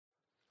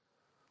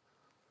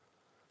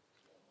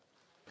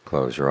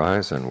Close your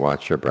eyes and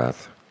watch your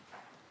breath.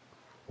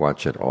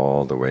 Watch it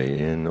all the way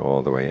in,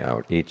 all the way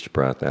out. Each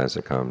breath as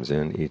it comes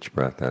in, each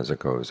breath as it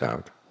goes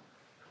out.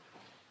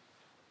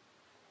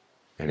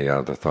 Any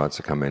other thoughts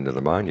that come into the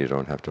mind, you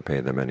don't have to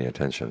pay them any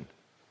attention.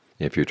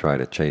 If you try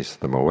to chase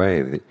them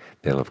away,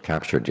 they'll have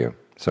captured you.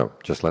 So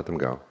just let them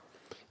go.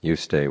 You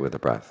stay with the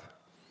breath.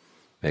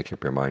 Make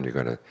up your mind you're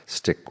going to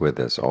stick with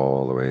this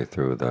all the way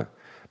through the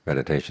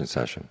meditation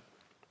session.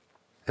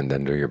 And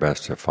then do your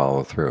best to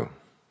follow through.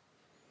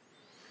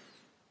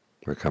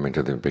 We're coming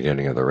to the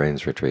beginning of the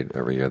Rains Retreat.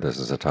 Every year this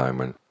is a time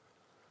when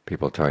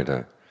people try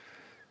to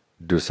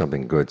do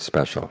something good,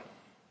 special.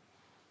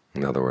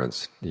 In other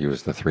words,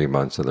 use the 3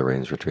 months of the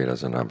Rains Retreat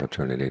as an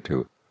opportunity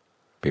to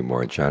be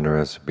more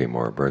generous, be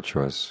more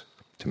virtuous,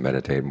 to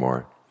meditate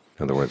more.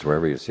 In other words,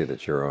 wherever you see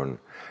that your own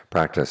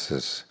practice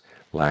is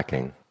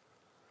lacking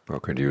or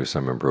could use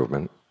some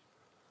improvement,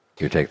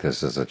 you take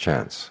this as a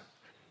chance.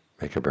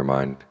 Make up your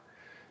mind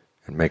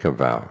and make a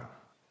vow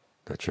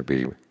that you'll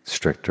be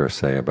stricter,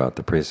 say, about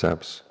the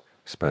precepts,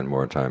 spend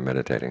more time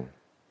meditating.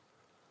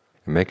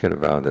 And make it a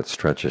vow that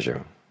stretches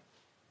you,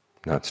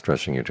 not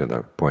stretching you to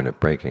the point of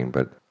breaking,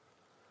 but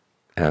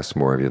asks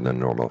more of you than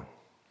normal.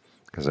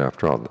 Because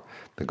after all,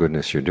 the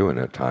goodness you do in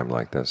a time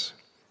like this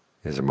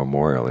is a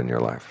memorial in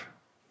your life.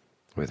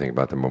 We think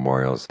about the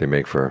memorials they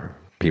make for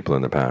people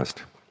in the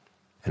past,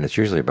 and it's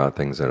usually about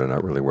things that are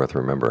not really worth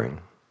remembering.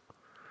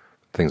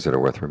 Things that are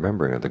worth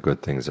remembering are the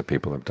good things that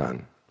people have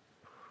done.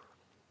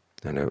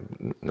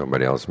 And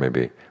nobody else may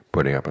be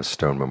putting up a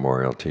stone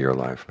memorial to your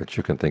life, but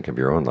you can think of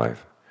your own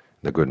life,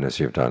 the goodness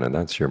you've done, and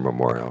that's your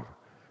memorial,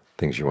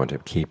 things you want to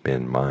keep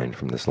in mind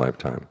from this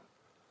lifetime.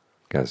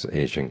 As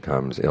aging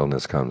comes,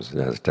 illness comes,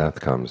 as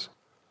death comes,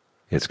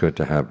 it's good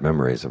to have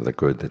memories of the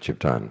good that you've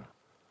done.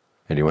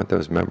 And you want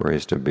those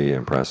memories to be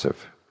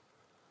impressive.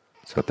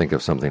 So think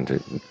of something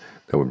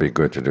that would be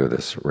good to do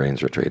this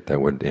Rains Retreat,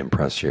 that would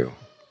impress you,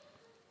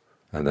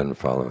 and then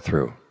follow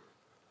through.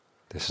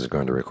 This is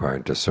going to require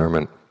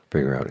discernment,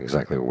 figure out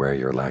exactly where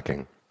you're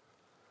lacking.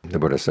 The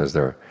Buddha says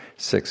there are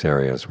 6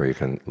 areas where you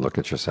can look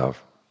at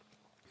yourself.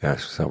 You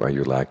ask yourself, are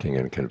you lacking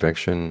in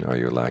conviction? Are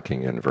you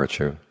lacking in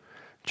virtue?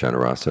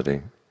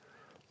 Generosity?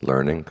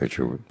 Learning? Could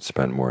you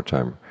spend more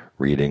time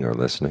reading or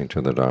listening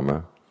to the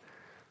Dhamma?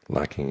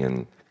 Lacking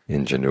in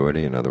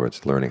ingenuity? In other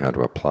words, learning how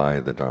to apply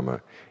the Dhamma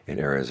in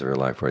areas of your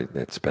life where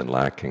it's been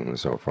lacking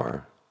so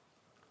far.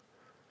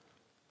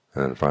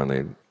 And then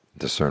finally,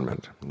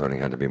 discernment,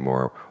 learning how to be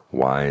more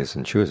wise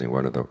in choosing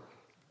what are the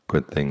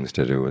good things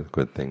to do and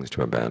good things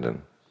to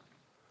abandon.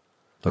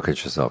 Look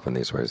at yourself in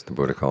these ways. The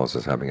Buddha calls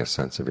this having a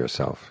sense of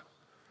yourself.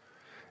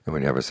 And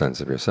when you have a sense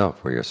of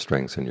yourself, where your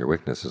strengths and your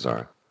weaknesses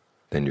are,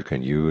 then you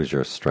can use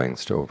your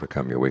strengths to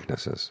overcome your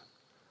weaknesses.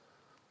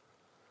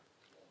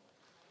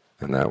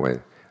 And that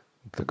way,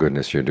 the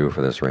goodness you do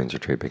for this Rains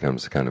Retreat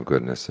becomes the kind of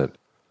goodness that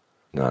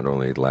not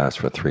only lasts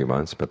for 3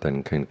 months, but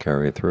then can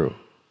carry through,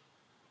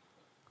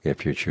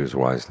 if you choose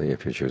wisely,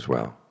 if you choose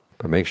well.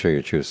 But make sure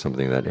you choose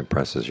something that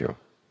impresses you,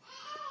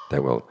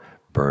 that will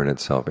burn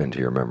itself into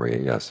your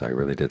memory. Yes, I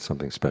really did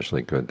something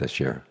specially good this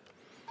year.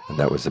 And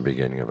that was the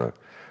beginning of a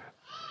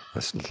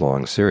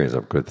long series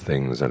of good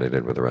things that I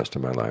did with the rest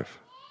of my life.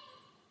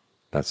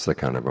 That's the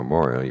kind of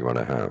memorial you want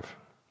to have.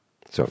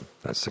 So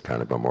that's the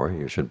kind of memorial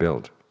you should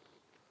build.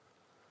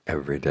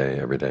 Every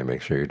day,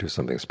 make sure you do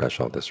something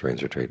special at this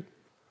Rains Retreat.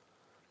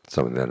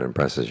 Something that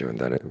impresses you and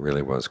that it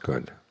really was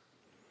good.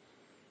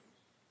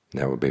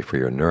 That will be for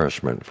your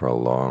nourishment for a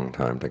long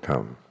time to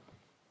come.